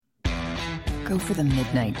Go for the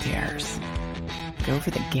midnight dares. Go for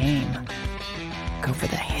the game. Go for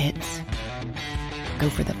the hits. Go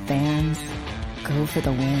for the fans. Go for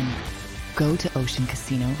the win. Go to Ocean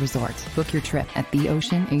Casino Resort. Book your trip at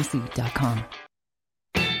theoceanac.com.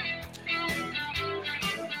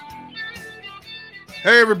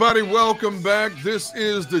 Hey, everybody, welcome back. This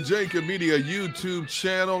is the Jacob Media YouTube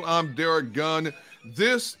channel. I'm Derek Gunn.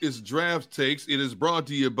 This is Draft Takes. It is brought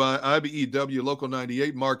to you by IBEW Local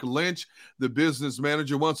 98. Mark Lynch, the business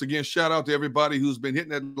manager. Once again, shout out to everybody who's been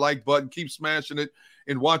hitting that like button. Keep smashing it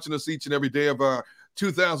and watching us each and every day of our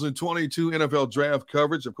 2022 NFL draft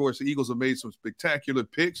coverage. Of course, the Eagles have made some spectacular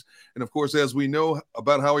picks. And, of course, as we know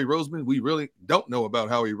about Howie Roseman, we really don't know about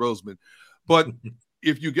Howie Roseman. But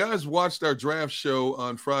if you guys watched our draft show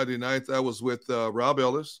on Friday night, I was with Rob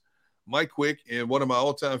Ellis, Mike Quick, and one of my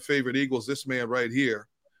all-time favorite Eagles, this man right here,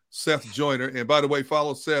 Seth Joyner. And by the way,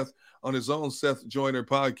 follow Seth on his own Seth Joyner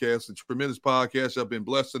podcast, a tremendous podcast I've been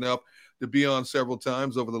blessed enough to be on several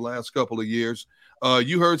times over the last couple of years.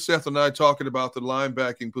 You heard Seth and I talking about the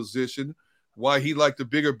linebacking position, why he liked the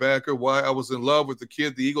bigger backer, why I was in love with the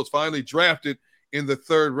kid the Eagles finally drafted in the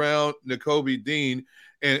third round, Nakobe Dean.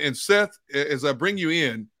 And Seth, as I bring you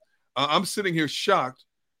in, I'm sitting here shocked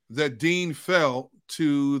that Dean fell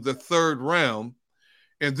to the third round.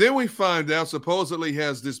 And then we find out supposedly he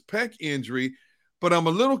has this pec injury, but I'm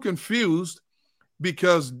a little confused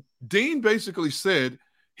because Dean basically said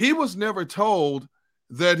he was never told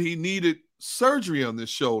that he needed surgery on this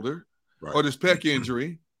shoulder or this pec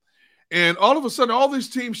injury. And all of a sudden, all these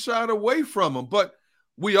teams shied away from him. But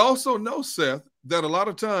we also know, Seth, that a lot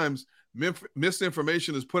of times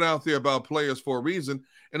misinformation is put out there about players for a reason.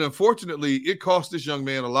 And unfortunately, it cost this young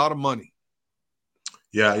man a lot of money.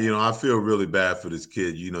 Yeah, I feel really bad for this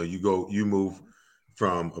kid. You move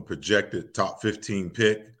from a projected top 15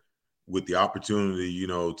 pick with the opportunity,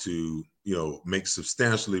 to, make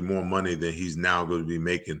substantially more money than he's now going to be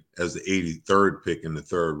making as the 83rd pick in the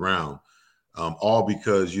third round. All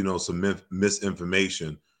because, some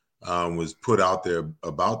misinformation was put out there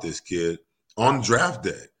about this kid on draft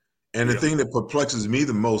day. And the thing that perplexes me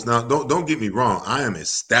the most, now don't get me wrong, I am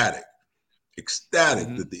ecstatic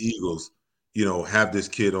that the Eagles, have this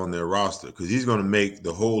kid on their roster because he's going to make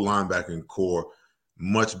the whole linebacking core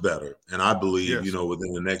much better. And I believe,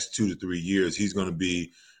 within the next 2 to 3 years, he's going to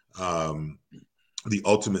be the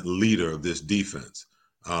ultimate leader of this defense.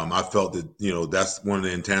 I felt that, that's one of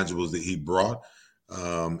the intangibles that he brought.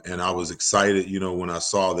 And I was excited, when I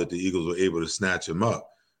saw that the Eagles were able to snatch him up.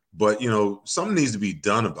 But, something needs to be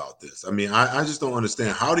done about this. I mean, I just don't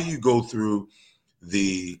understand. How do you go through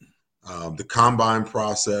the combine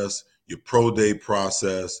process, your pro day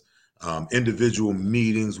process, individual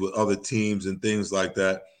meetings with other teams and things like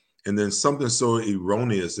that, and then something so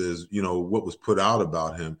erroneous as, what was put out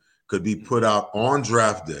about him could be put out on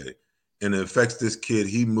draft day, and it affects this kid.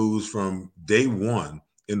 He moves from day one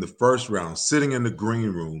in the first round, sitting in the green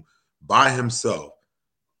room by himself,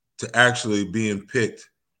 to actually being picked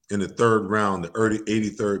in the third round, the early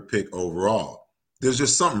 83rd pick overall. There's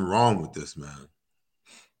just something wrong with this, man.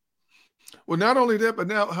 Well, not only that, but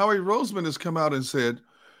now Howie Roseman has come out and said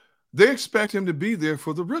they expect him to be there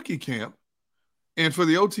for the rookie camp and for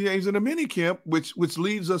the OTAs and the mini camp, which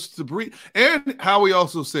leads us to breathe. And Howie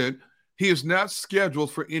also said he is not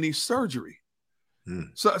scheduled for any surgery.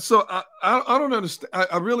 So I don't understand.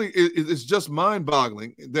 I really, it's just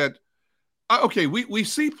mind-boggling that, okay, we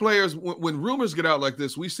see players, when rumors get out like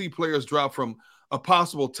this, we see players drop from a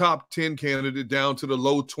possible top 10 candidate down to the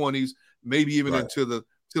low 20s, maybe even into the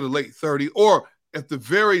late 30s, or at the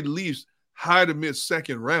very least, high to mid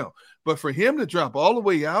second round. But for him to drop all the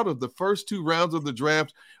way out of the first 2 rounds of the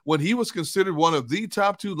draft when he was considered one of the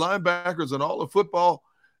top 2 linebackers in all of football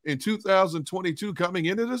in 2022 coming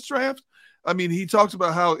into this draft, I mean, he talks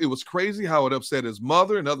about how it was crazy, how it upset his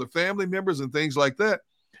mother and other family members and things like that.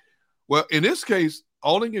 Well, in this case,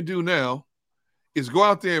 all he can do now is go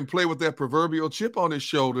out there and play with that proverbial chip on his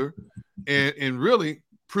shoulder and really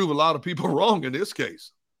prove a lot of people wrong in this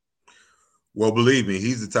case. Well, believe me,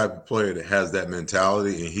 he's the type of player that has that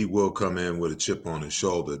mentality, and he will come in with a chip on his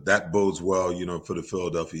shoulder. That bodes well, for the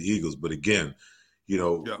Philadelphia Eagles. But again,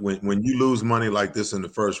 when you lose money like this in the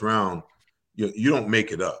first round, you don't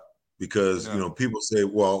make it up because, people say,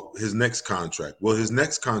 well, his next contract. Well, his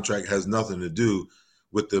next contract has nothing to do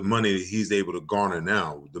with the money that he's able to garner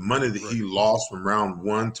now. The money that he lost from round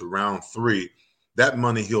 1 to round 3, that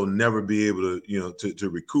money he'll never be able to, to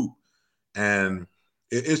recoup. And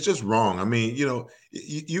it's just wrong. I mean,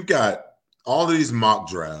 you've got all of these mock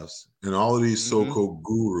drafts and all of these so-called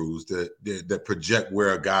gurus that project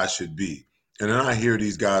where a guy should be. And then I hear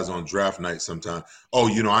these guys on draft night sometimes, oh,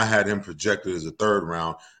 I had him projected as a third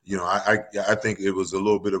round. I think it was a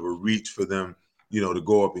little bit of a reach for them, to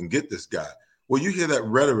go up and get this guy. Well, you hear that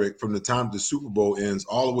rhetoric from the time the Super Bowl ends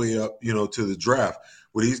all the way up, to the draft,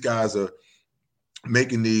 where these guys are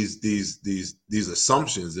making these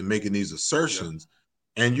assumptions and making these assertions.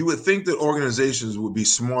 Yeah. And you would think that organizations would be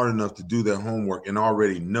smart enough to do their homework and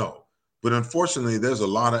already know. But unfortunately, there's a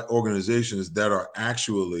lot of organizations that are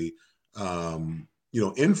actually,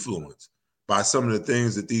 influenced by some of the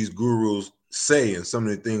things that these gurus say and some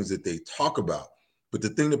of the things that they talk about. But the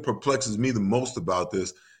thing that perplexes me the most about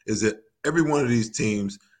this is that every one of these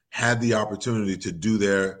teams had the opportunity to do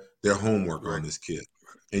their homework on this kid.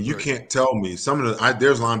 And you can't tell me some of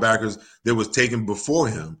there's linebackers that was taken before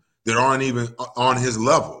him that aren't even on his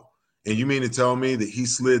level. And you mean to tell me that he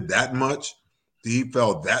slid that much? That he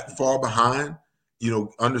fell that far behind,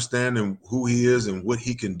 understanding who he is and what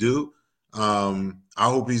he can do? I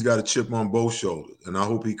hope he's got a chip on both shoulders. And I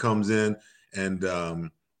hope he comes in and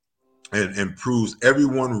proves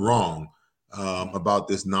everyone wrong about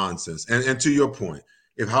this nonsense. And to your point,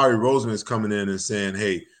 if Howie Roseman is coming in and saying,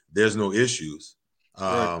 hey, there's no issues,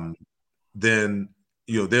 then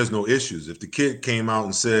there's no issues. If the kid came out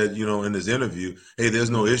and said, in his interview, hey, there's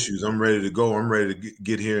no issues, I'm ready to go, I'm ready to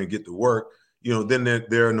get here and get to work, then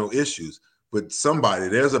there are no issues. But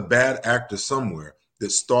there's a bad actor somewhere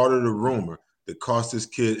that started a rumor that cost this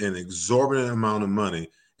kid an exorbitant amount of money,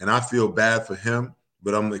 and I feel bad for him,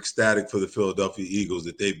 but I'm ecstatic for the Philadelphia Eagles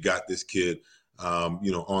that they've got this kid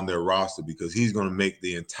on their roster, because he's going to make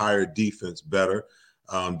the entire defense better.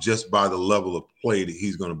 Just by the level of play that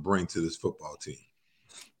he's going to bring to this football team.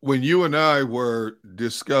 When you and I were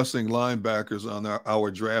discussing linebackers on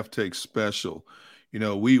our Draft Take special,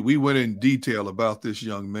 we went in detail about this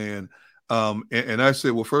young man. And I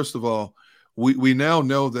said, well, first of all, we now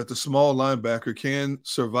know that the small linebacker can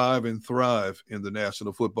survive and thrive in the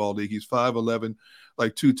National Football League. He's 5'11",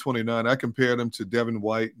 like 229. I compared him to Devin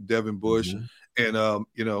White, Devin Bush, and,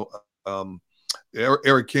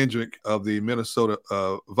 Eric Kendrick of the Minnesota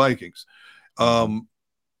Vikings.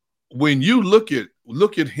 When you look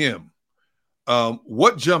at him,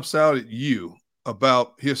 what jumps out at you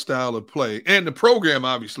about his style of play and the program,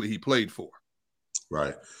 obviously, he played for?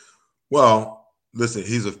 Right. Well, listen,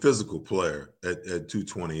 he's a physical player at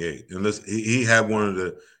 228, and listen, he had one of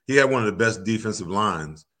the best defensive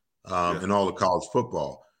lines in all of college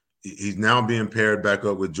football. He's now being paired back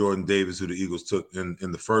up with Jordan Davis, who the Eagles took in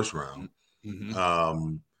the first round.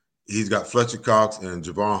 He's got Fletcher Cox and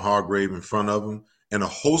Javon Hargrave in front of him, and a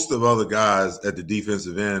host of other guys at the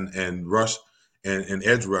defensive end and rush and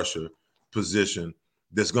edge rusher position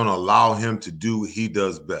that's going to allow him to do what he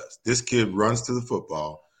does best. This kid runs to the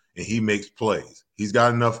football and he makes plays. He's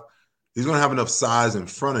going to have enough size in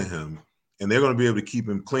front of him, and they're going to be able to keep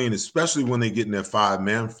him clean, especially when they get in their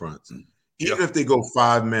 5-man fronts. Even if they go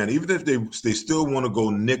 5-man, even if they still want to go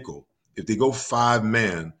nickel, if they go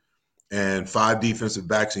 5-man and 5 defensive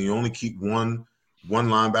backs and you only keep one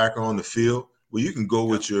linebacker on the field, well, you can go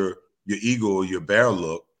with your eagle or your bear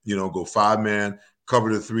look, go 5-man,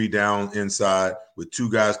 cover the 3 down inside with 2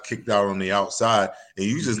 guys kicked out on the outside, and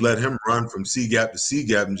you just let him run from C-gap to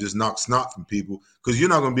C-gap and just knock snot from people, because you're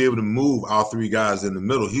not going to be able to move all 3 guys in the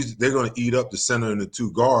middle. They're going to eat up the center and the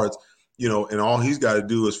 2 guards, and all he's got to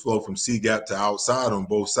do is flow from C-gap to outside on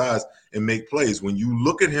both sides and make plays. When you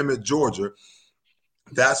look at him at Georgia,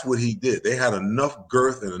 that's what he did. They had enough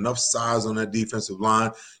girth and enough size on that defensive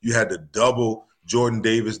line. You had to double Jordan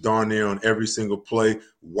Davis darn near on every single play.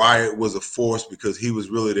 Wyatt was a force because he was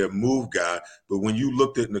really their move guy. But when you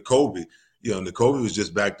looked at Nakobe, Nakobe was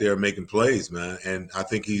just back there making plays, man. And I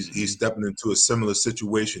think he's stepping into a similar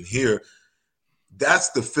situation here. That's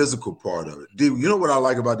the physical part of it. You know what I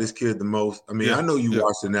like about this kid the most? I mean, I know you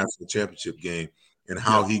watched the national championship game and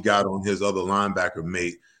how he got on his other linebacker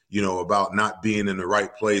mate, about not being in the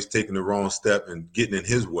right place, taking the wrong step and getting in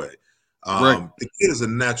his way. The kid is a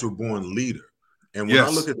natural born leader. And when I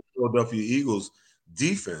look at the Philadelphia Eagles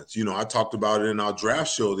defense, I talked about it in our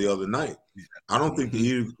draft show the other night. I don't think the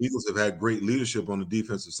Eagles have had great leadership on the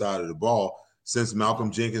defensive side of the ball since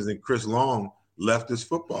Malcolm Jenkins and Chris Long left this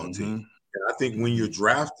football team. And I think when you're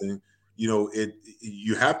drafting,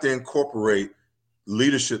 you have to incorporate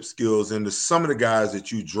leadership skills into some of the guys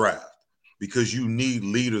that you draft, because you need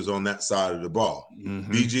leaders on that side of the ball.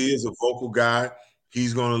 BG is a vocal guy.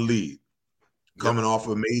 He's going to lead coming off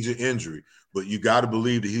a major injury, but you got to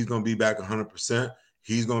believe that he's going to be back 100%.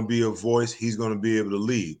 He's going to be a voice. He's going to be able to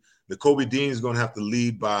lead. Nakobe Dean is going to have to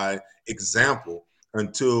lead by example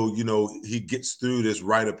until, he gets through this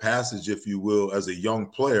rite of passage, if you will, as a young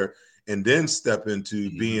player, and then step into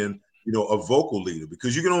being, a vocal leader,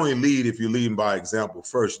 because you can only lead if you're leading by example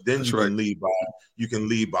first. Then That's you right. can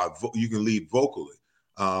lead vocally.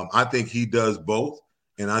 I think he does both,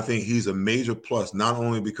 and I think he's a major plus, not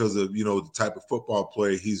only because of the type of football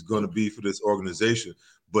player he's going to be for this organization,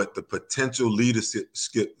 but the potential leadership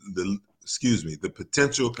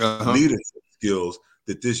leadership skills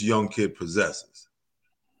that this young kid possesses.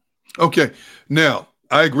 Okay, now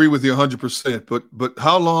I agree with you 100%. But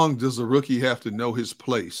how long does a rookie have to know his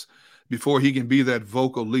place before he can be that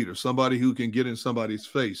vocal leader, somebody who can get in somebody's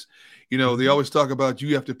face? They always talk about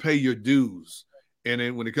you have to pay your dues, and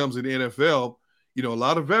then when it comes to the NFL, a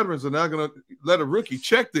lot of veterans are not going to let a rookie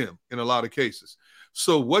check them in a lot of cases.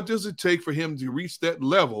 So what does it take for him to reach that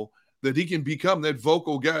level that he can become that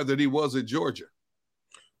vocal guy that he was at Georgia?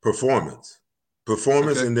 Performance,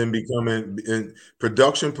 okay. And then becoming in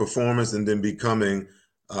production, performance, and then becoming,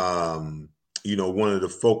 one of the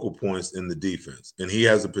focal points in the defense. And he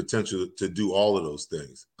has the potential to do all of those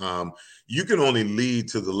things. You can only lead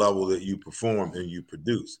to the level that you perform and you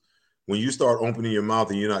produce. When you start opening your mouth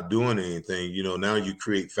and you're not doing anything, now you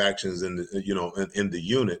create factions in the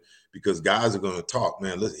unit, because guys are going to talk.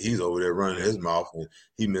 Man, listen, he's over there running his mouth, and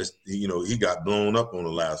he missed. He got blown up on the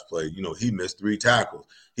last play. He missed 3 tackles.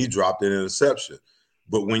 He dropped an interception.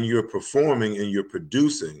 But when you're performing and you're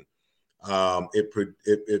producing,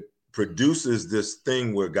 it produces this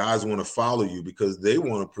thing where guys want to follow you because they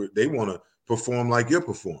want to perform like you're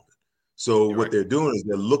performing. So what they're doing is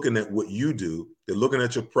they're looking at what you do. They're looking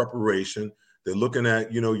at your preparation. They're looking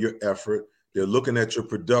at, your effort. They're looking at your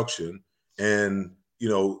production. And,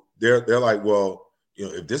 they're like, well,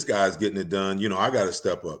 if this guy's getting it done, I got to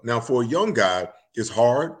step up. Now, for a young guy, it's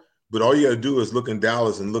hard, but all you got to do is look in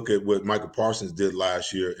Dallas and look at what Michael Parsons did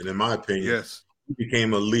last year. And in my opinion, he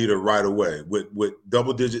became a leader right away with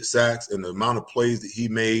double-digit sacks, and the amount of plays that he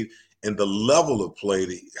made and the level of play,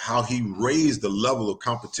 how he raised the level of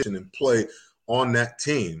competition and play on that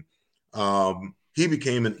team. He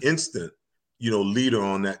became an instant, leader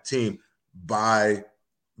on that team by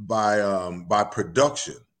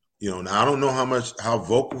production. Now I don't know how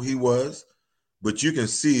vocal he was, but you can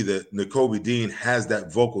see that Nakobe Dean has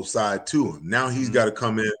that vocal side to him. Now he's got to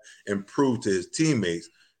come in and prove to his teammates,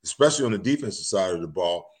 especially on the defensive side of the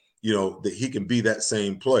ball, that he can be that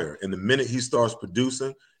same player. And the minute he starts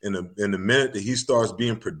producing, and the minute that he starts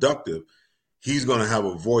being productive, he's going to have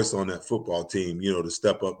a voice on that football team, to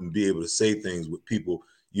step up and be able to say things with people,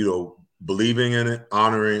 believing in it,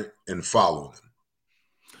 honoring it, and following him.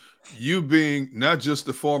 You being not just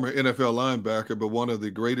the former NFL linebacker, but one of the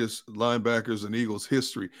greatest linebackers in Eagles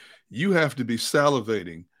history, you have to be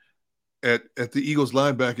salivating at the Eagles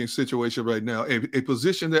linebacking situation right now, a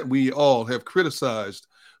position that we all have criticized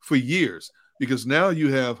for years, because now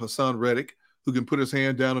you have Hassan Reddick, who can put his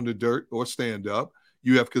hand down in the dirt or stand up.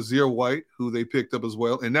 You have Kazir White, who they picked up as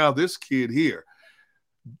well. And now this kid here.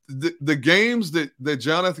 The games that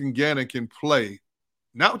Jonathan Gannon can play,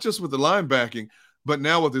 not just with the linebacking, but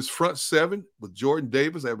now with his front seven, with Jordan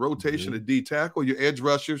Davis, that rotation at D tackle, your edge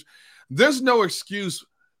rushers, there's no excuse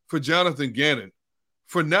for Jonathan Gannon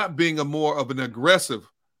for not being a more of an aggressive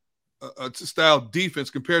style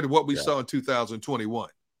defense compared to what we saw in 2021.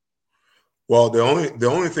 Well, the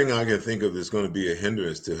only thing I can think of that's going to be a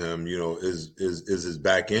hindrance to him, is his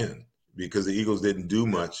back end, because the Eagles didn't do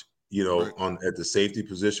much, at the safety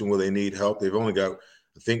position where they need help. They've only got,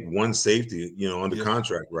 I think, one safety, under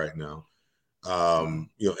contract right now. And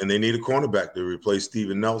they need a cornerback to replace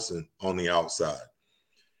Steven Nelson on the outside.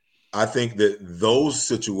 I think that those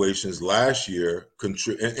situations last year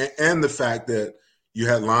and the fact that you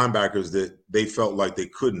had linebackers that they felt like they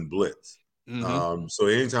couldn't blitz. So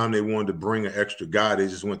anytime they wanted to bring an extra guy, they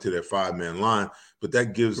just went to their 5-man line. But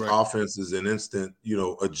that gives offenses an instant,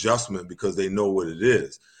 adjustment, because they know what it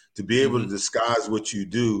is. To be able to disguise what you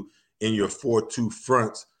do in your 4-2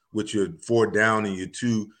 fronts with your 4 down and your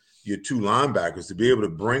two linebackers, to be able to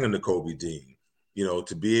bring a Nakobe Dean,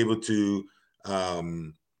 to be able to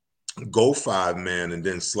go 5-man and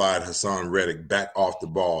then slide Hassan Reddick back off the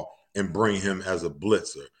ball and bring him as a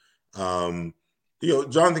blitzer.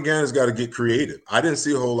 Jonathan Gannon's got to get creative. I didn't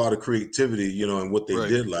see a whole lot of creativity, in what they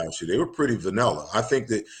did last year. They were pretty vanilla. I think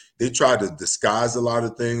that they tried to disguise a lot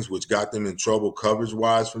of things, which got them in trouble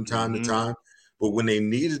coverage-wise from time to time. But when they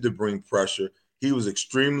needed to bring pressure, he was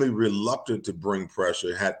extremely reluctant to bring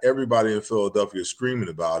pressure, had everybody in Philadelphia screaming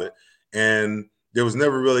about it. And there was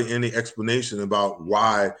never really any explanation about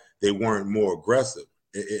why they weren't more aggressive.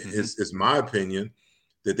 It's my opinion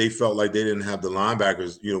that they felt like they didn't have the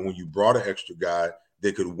linebackers. When you brought an extra guy,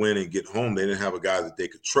 they could win and get home. They didn't have a guy that they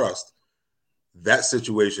could trust. That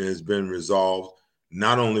situation has been resolved,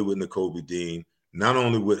 not only with Nakobe Dean, not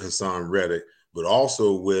only with Hassan Reddick, but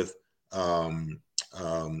also with Kazir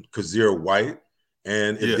White.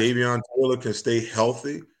 And if Yes. Davion Taylor can stay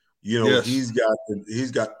healthy, Yes. he's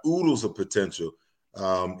got oodles of potential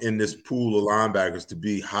in this pool of linebackers to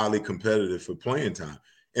be highly competitive for playing time.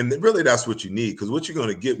 And really, that's what you need, because what you're going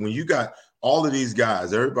to get when you got all of these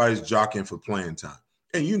guys, everybody's jockeying for playing time.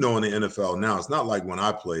 And in the NFL now, it's not like when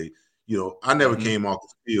I played. I never came off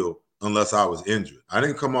the field unless I was injured. I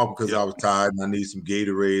didn't come off because I was tired and I needed some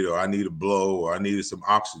Gatorade, or I needed a blow, or I needed some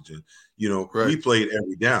oxygen. We played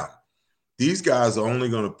every down. These guys are only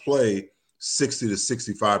going to play 60 to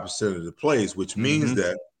 65% of the plays, which means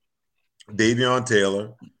that Davion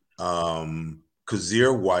Taylor,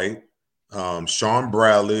 Kazir White, Sean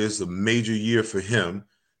Bradley is a major year for him.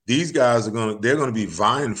 These guys they're going to be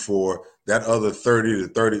vying for that other 30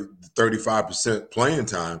 to 35% playing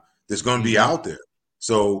time that's going to be out there.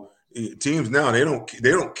 So teams now, they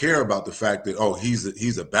don't care about the fact that,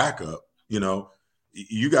 he's a backup.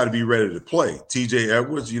 You got to be ready to play. TJ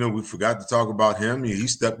Edwards, we forgot to talk about him. He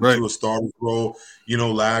stepped into a starting role,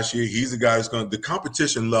 last year. He's the guy that's the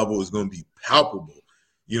competition level is going to be palpable,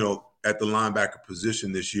 at the linebacker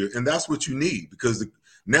position this year. And that's what you need, because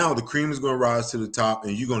now the cream is going to rise to the top,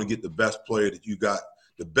 and you're going to get the best player that you got,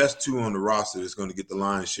 the best two on the roster that's going to get the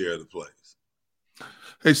lion's share of the plays.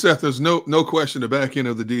 Hey, Seth, there's no question the back end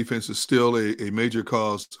of the defense is still a major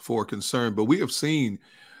cause for concern, but we have seen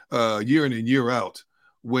year in and year out,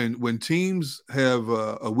 when teams have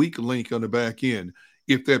a weak link on the back end,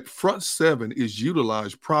 if that front seven is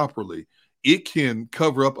utilized properly, it can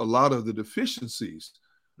cover up a lot of the deficiencies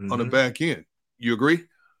on the back end. You agree?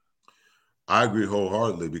 I agree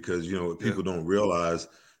wholeheartedly, because people don't realize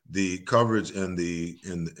the coverage and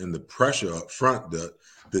the pressure up front. The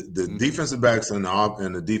defensive backs and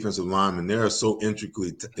the defensive linemen, they are so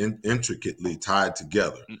intricately tied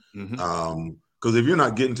together. Because if you're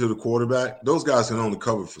not getting to the quarterback, those guys can only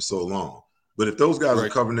cover for so long. But if those guys are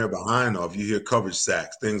covering their behind off, you hear coverage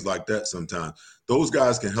sacks, things like that sometimes. Those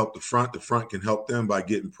guys can help the front. The front can help them by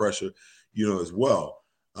getting pressure, as well.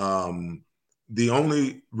 The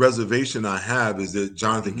only reservation I have is that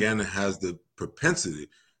Jonathan Gannon has the propensity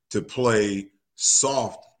to play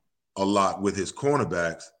soft a lot with his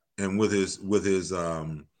cornerbacks and with his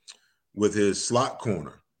slot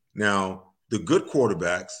corner. Now, the good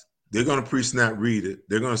quarterbacks, they're going to pre-snap read it.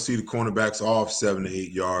 They're going to see the cornerbacks off 7 to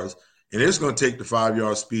 8 yards, and it's going to take the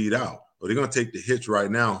 5-yard speed out. Or they're going to take the hitch right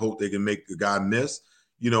now and hope they can make the guy miss,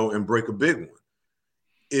 and break a big one.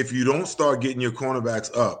 If you don't start getting your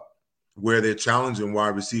cornerbacks up where they're challenging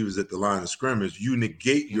wide receivers at the line of scrimmage, you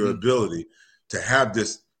negate your ability to have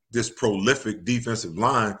this prolific defensive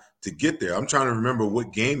line to get there. I'm trying to remember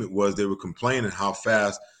what game it was. They were complaining how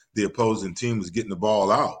fast the opposing team was getting the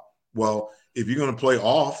ball out. Well, if you're going to play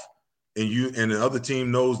off and the other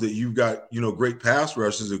team knows that you've got, great pass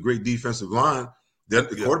rushes, a great defensive line, then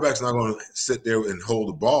the quarterback's not going to sit there and hold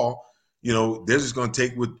the ball. They're just going to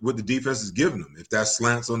take what the defense is giving them. If that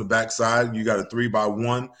slants on the backside, you got a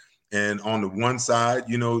 3-by-1, and on the one side,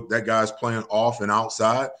 that guy's playing off and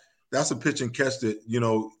outside. That's a pitch and catch that,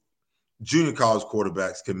 junior college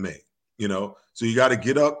quarterbacks can make, So you got to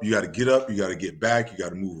get up, you got to get back, you got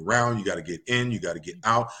to move around, you got to get in, you got to get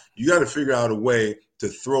out. You got to figure out a way to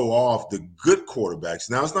throw off the good quarterbacks.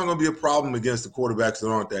 Now, it's not going to be a problem against the quarterbacks that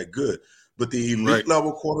aren't that good, but the elite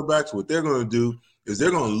level quarterbacks, what they're going to do is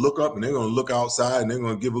they're going to look up and they're going to look outside and they're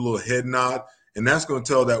going to give a little head nod, and that's going to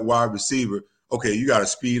tell that wide receiver, okay, you got to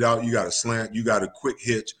speed out, you got to slant, you got a quick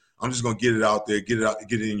hitch. I'm just going to get it out there, get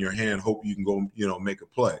it in your hand, hope you can go, make a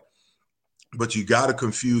play. But you got to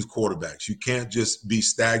confuse quarterbacks. You can't just be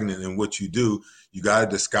stagnant in what you do. You got to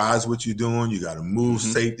disguise what you're doing. You got to move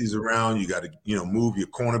safeties around. You got to, move your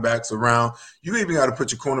cornerbacks around. You even got to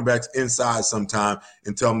put your cornerbacks inside sometime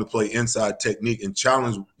and tell them to play inside technique and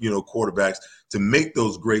challenge, quarterbacks to make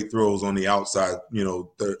those great throws on the outside,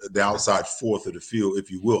 the outside fourth of the field,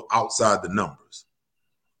 if you will, outside the numbers.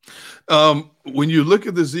 When you look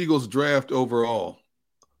at this Eagles draft overall,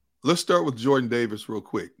 let's start with Jordan Davis real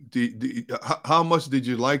quick. How much did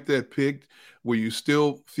you like that pick? Were you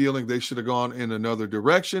still feeling they should have gone in another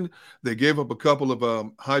direction? They gave up a couple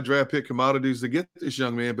of high draft pick commodities to get this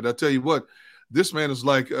young man, but I tell you what, this man is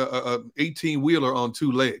like a 18-wheeler on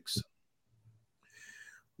two legs.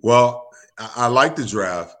 Well, I like the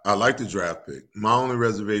draft. I like the draft pick. My only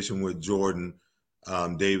reservation with Jordan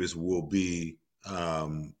Davis will be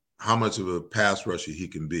how much of a pass rusher he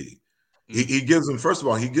can be. He gives them, first of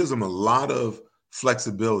all, he gives them a lot of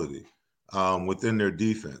flexibility within their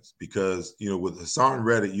defense, because, with Hassan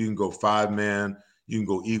Reddick, you can go 5-man, you can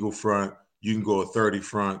go eagle front, you can go a 30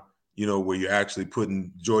 front, where you're actually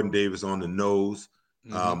putting Jordan Davis on the nose,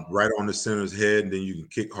 right on the center's head, and then you can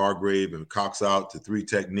kick Hargrave and Cox out to 3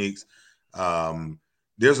 techniques.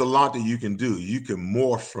 There's a lot that you can do. You can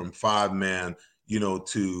morph from 5-man,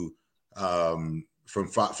 to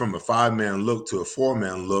from a 5-man look to a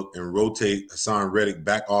 4-man look and rotate Hassan Reddick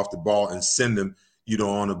back off the ball and send him,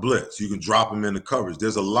 on a blitz. You can drop him into coverage.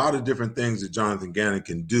 There's a lot of different things that Jonathan Gannon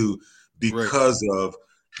can do because of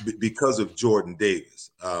Jordan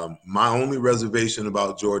Davis. My only reservation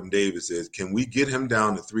about Jordan Davis is, can we get him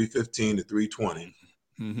down to 315 to 320?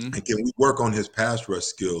 And can we work on his pass rush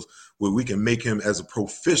skills where we can make him as a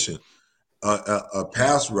proficient a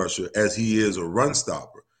pass rusher as he is a run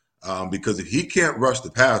stopper? Because if he can't rush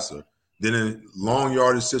the passer, then in long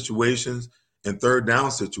yardage situations and third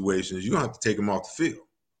down situations, you're going to have to take him off the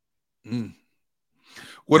field.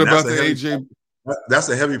 What about the AJ? That's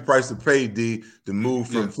a heavy price to pay, D, to move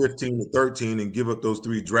from 15 to 13 and give up those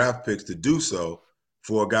 3 draft picks to do so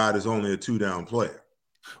for a guy that's only a 2-down player.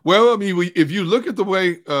 Well, I mean, if you look at the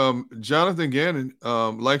way Jonathan Gannon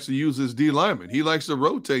likes to use his D linemen, he likes to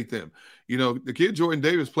rotate them. The kid Jordan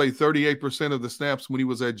Davis played 38% of the snaps when he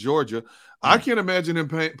was at Georgia. I can't imagine him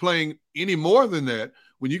playing any more than that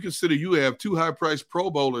when you consider you have 2 high-priced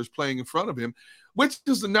Pro Bowlers playing in front of him, which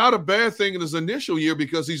is not a bad thing in his initial year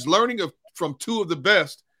because he's learning from 2 of the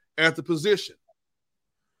best at the position.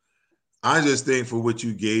 I just think for what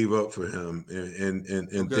you gave up for him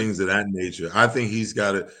and things of that nature, I think he's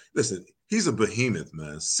got to – listen, he's a behemoth,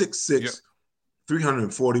 man, 6'6",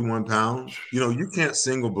 341 pounds. You can't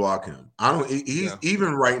single block him.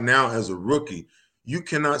 Even right now as a rookie, you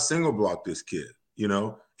cannot single block this kid,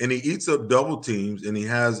 and he eats up double teams, and he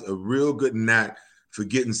has a real good knack for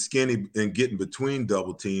getting skinny and getting between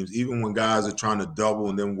double teams, even when guys are trying to double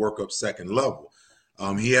and then work up second level.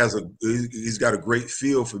 He's got a great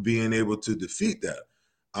feel for being able to defeat that.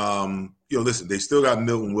 Listen, they still got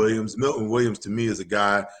Milton Williams. Milton Williams to me is a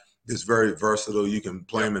guy that's very versatile. You can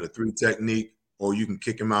play him in a 3 technique, or you can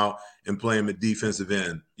kick him out and play him at defensive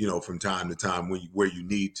end, from time to time where you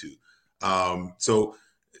need to. So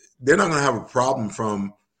they're not going to have a problem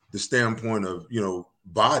from the standpoint of,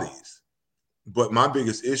 bodies. But my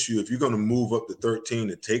biggest issue, if you're going to move up to 13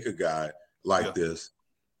 to take a guy like this,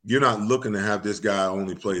 you're not looking to have this guy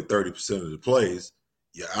only play 30% of the plays.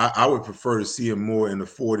 Yeah, I would prefer to see him more in the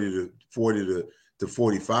 40 to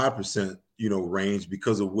 45%, range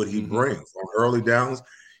because of what he brings on early downs.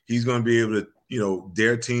 He's going to be able to,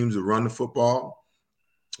 dare teams to run the football.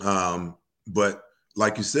 But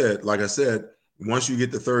like I said, once you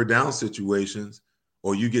get the third down situations,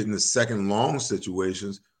 or you get in the second long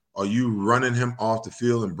situations, are you running him off the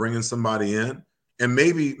field and bringing somebody in? And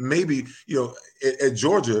maybe, at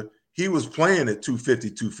Georgia, he was playing at 250,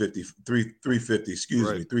 350,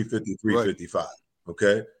 355.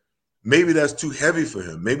 Okay. Maybe that's too heavy for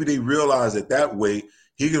him. Maybe they realize that way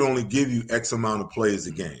he could only give you X amount of plays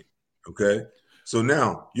a game. Okay. So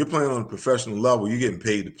now you're playing on a professional level. You're getting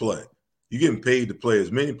paid to play. You're getting paid to play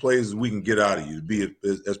as many plays as we can get out of you to be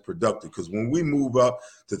as productive. Because when we move up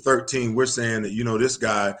to 13, we're saying that, this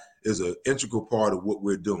guy is an integral part of what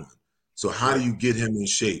we're doing. So how do you get him in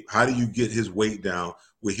shape? How do you get his weight down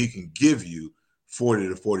where he can give you 40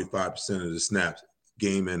 to 45% of the snaps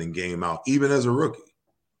game in and game out, even as a rookie?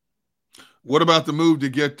 What about the move to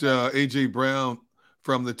get A.J. Brown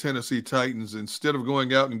from the Tennessee Titans? Instead of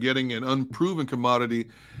going out and getting an unproven commodity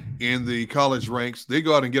in the college ranks, they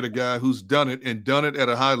go out and get a guy who's done it at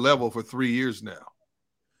a high level for 3 years now.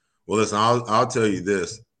 Well, listen, I'll tell you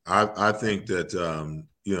this. I think that,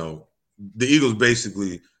 the Eagles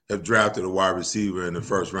basically have drafted a wide receiver in the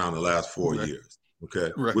first round the last 4 years.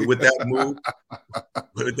 Okay. Right. With that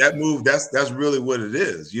move, that's really what it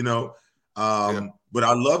is, But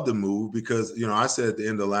I love the move because, I said at the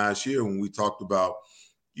end of last year when we talked about,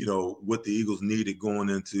 what the Eagles needed going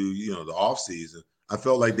into, the offseason, I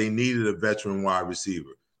felt like they needed a veteran wide receiver.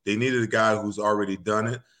 They needed a guy who's already done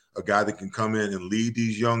it, a guy that can come in and lead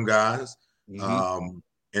these young guys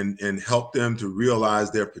and help them to realize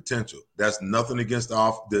their potential. That's nothing against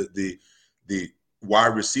the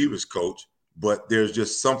wide receivers coach, but there's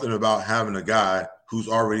just something about having a guy who's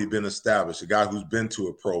already been established, a guy who's been to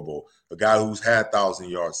a Pro Bowl, a guy who's had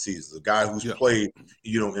 1,000-yard seasons, a guy who's played,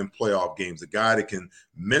 in playoff games, a guy that can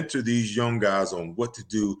mentor these young guys on what to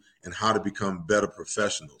do and how to become better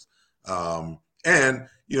professionals. And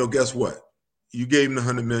guess what? You gave him the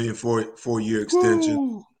 $100 million four-year extension,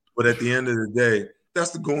 Woo! But at the end of the day,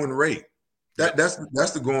 that's the going rate. That's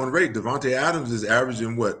the going rate. Devontae Adams is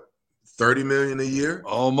averaging what, $30 million a year?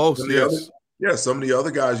 Almost, yes. Some of the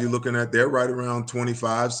other guys you're looking at, they're right around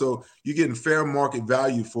 25. So you're getting fair market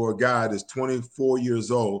value for a guy that's 24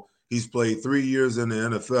 years old, He's played 3 years in the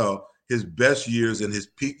NFL. His best years and his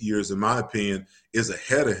peak years, in my opinion, is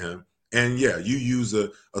ahead of him. And yeah, you use a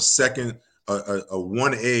second, a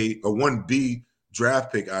 1A, a 1B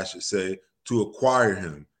draft pick, I should say, to acquire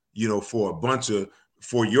him,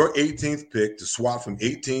 for your 18th pick to swap from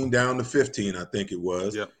 18 down to 15, I think it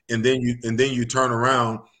was. Yep. And then you turn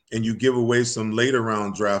around and you give away some later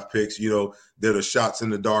round draft picks, that are shots in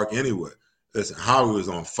the dark anyway. Listen, Howie was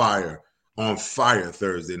on fire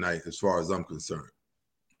Thursday night, as far as I'm concerned.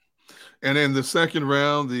 And in the second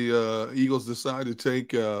round, the Eagles decided to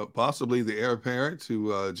take possibly the heir apparent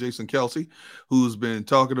to Jason Kelce, who's been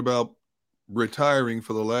talking about retiring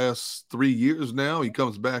for the last 3 years now. He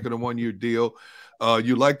comes back in a 1-year deal.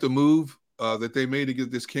 You like the move that they made to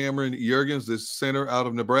get this Cameron Jurgens, this center out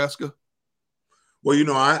of Nebraska? Well,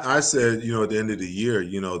 I said, at the end of the year,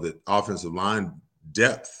 that offensive line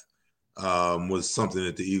depth was something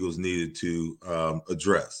that the Eagles needed to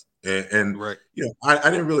address. And right.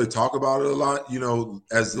 I didn't really talk about it a lot,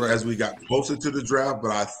 as we got closer to the draft,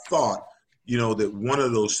 but I thought, that one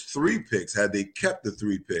of those 3 picks, had they kept the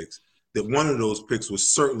 3 picks, that one of those picks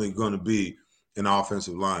was certainly going to be an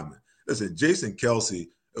offensive lineman. Listen, Jason Kelce,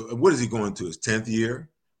 what is he going to, his 10th year?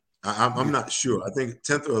 I'm not sure. I think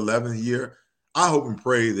 10th or 11th year. I hope and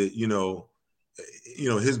pray that,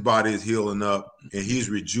 his body is healing up and he's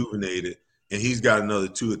rejuvenated and he's got another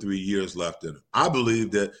 2 or 3 years left in him. I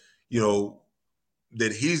believe that,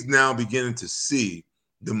 that he's now beginning to see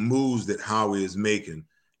the moves that Howie is making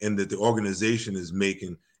and that the organization is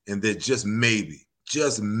making, and that just maybe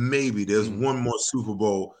there's one more Super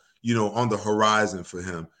Bowl, on the horizon for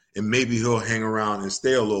him. And maybe he'll hang around and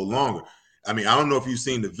stay a little longer. I mean, I don't know if you've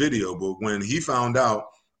seen the video, but when he found out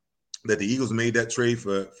that the Eagles made that trade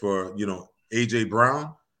for A.J.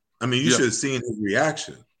 Brown, I mean, you should have seen his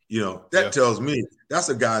reaction. That tells me that's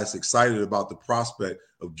a guy that's excited about the prospect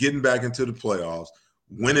of getting back into the playoffs,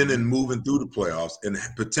 winning and moving through the playoffs, and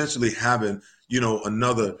potentially having,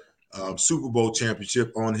 another Super Bowl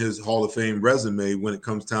championship on his Hall of Fame resume when it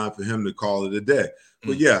comes time for him to call it a day.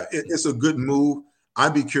 But yeah, it's a good move.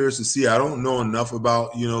 I'd be curious to see. I don't know enough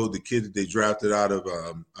about, the kid that they drafted out of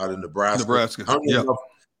Nebraska.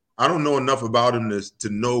 I don't know enough about him to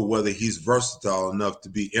know whether he's versatile enough to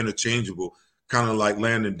be interchangeable, kind of like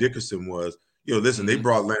Landon Dickerson was. They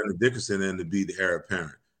brought Landon Dickerson in to be the heir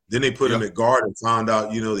apparent. Then they put him at guard and found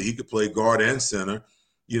out, that he could play guard and center.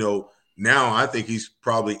 Now I think he's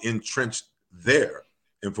probably entrenched there.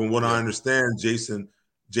 And from what I understand, Jason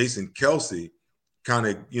Kelce kind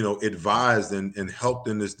of, advised and helped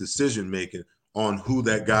in this decision-making on who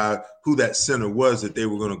that center was that they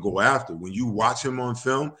were going to go after. When you watch him on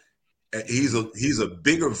film, he's a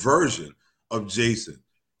bigger version of Jason.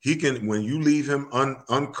 He can, when you leave him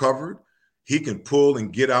uncovered, he can pull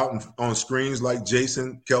and get out on screens like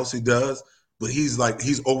Jason Kelce does, but he's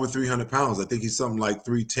over 300 pounds. I think he's something like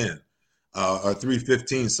 310 or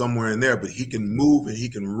 315, somewhere in there, but he can move and he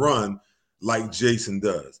can run like Jason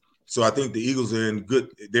does. So I think the Eagles are in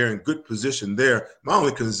good position there. My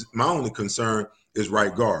only concern is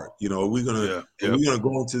right guard. Are we gonna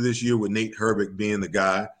go into this year with Nate Herbig being the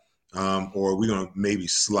guy, or are we gonna maybe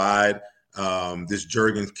slide this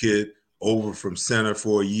Jurgens kid over from center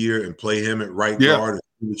for a year and play him at right guard?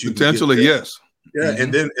 Potentially, yes. Yeah,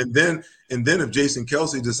 and then if Jason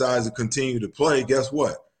Kelce decides to continue to play, guess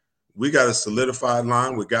what? We got a solidified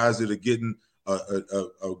line with guys that are getting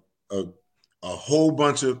a whole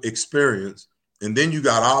bunch of experience, and then you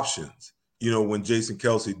got options. When Jason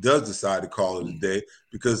Kelce does decide to call it a day,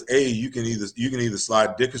 because you can either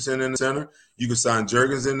slide Dickerson in the center, you can sign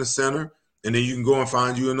Jurgens in the center, and then you can go and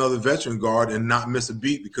find you another veteran guard and not miss a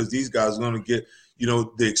beat, because these guys are going to get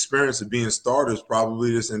the experience of being starters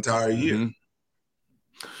probably this entire year. Mm-hmm.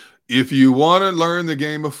 If you want to learn the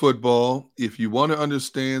game of football, if you want to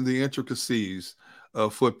understand the intricacies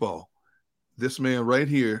of football, this man right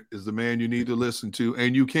here is the man you need to listen to,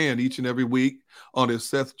 and you can each and every week on his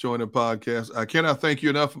Seth Joyner podcast. I cannot thank you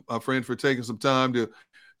enough, my friend, for taking some time to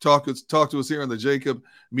talk to us here on the Jacob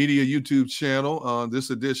Media YouTube channel on this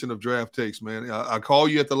edition of Draft Takes, man. I call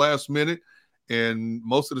you at the last minute, and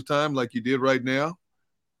most of the time, like you did right now,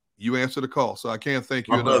 you answer the call. So I can't thank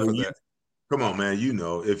you enough for that. Come on, man.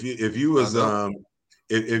 If you was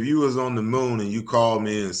if you was on the moon and you called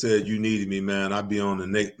me and said you needed me, man, I'd be on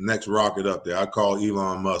the next rocket up there. I'd call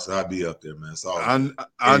Elon Musk. I'd be up there, man. So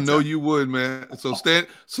I know you would, man. So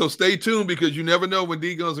stay tuned, because you never know when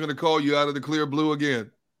D-Gun's going to call you out of the clear blue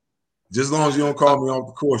again. Just as long as you don't call me off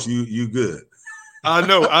the course, you good.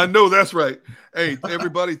 I know that's right. Hey,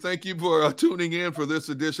 everybody, thank you for tuning in for this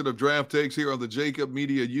edition of Draft Takes here on the Jacob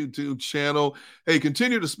Media YouTube channel. Hey,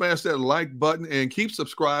 continue to smash that like button and keep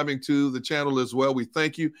subscribing to the channel as well. We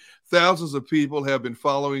thank you. Thousands of people have been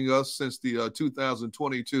following us since the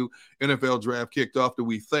 2022 NFL Draft kicked off, and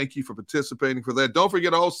we thank you for participating for that. Don't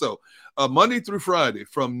forget also, Monday through Friday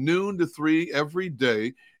from noon to 3 every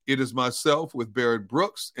day, it is myself with Barrett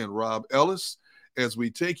Brooks and Rob Ellis as we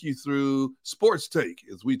take you through Sports Take,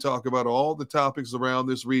 as we talk about all the topics around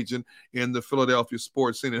this region in the Philadelphia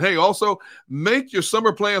sports scene. And hey, also make your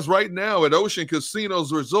summer plans right now at Ocean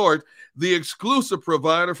Casinos Resort, the exclusive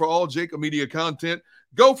provider for all Jacob Media content.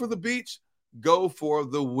 Go for the beach, go for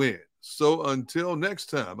the win. So until next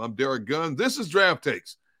time, I'm Derek Gunn. This is Draft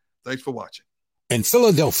Takes. Thanks for watching. In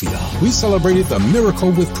Philadelphia, we celebrated the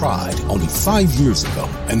miracle with pride only 5 years ago.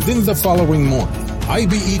 And then the following morning,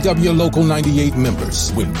 IBEW Local 98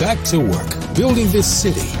 members went back to work, building this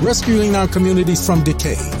city, rescuing our communities from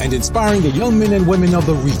decay, and inspiring the young men and women of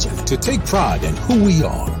the region to take pride in who we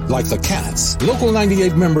are. Like the Cats, Local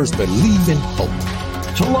 98 members believe in hope.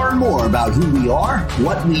 To learn more about who we are,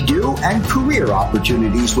 what we do, and career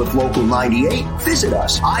opportunities with Local 98, visit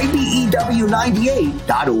us,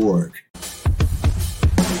 IBEW98.org.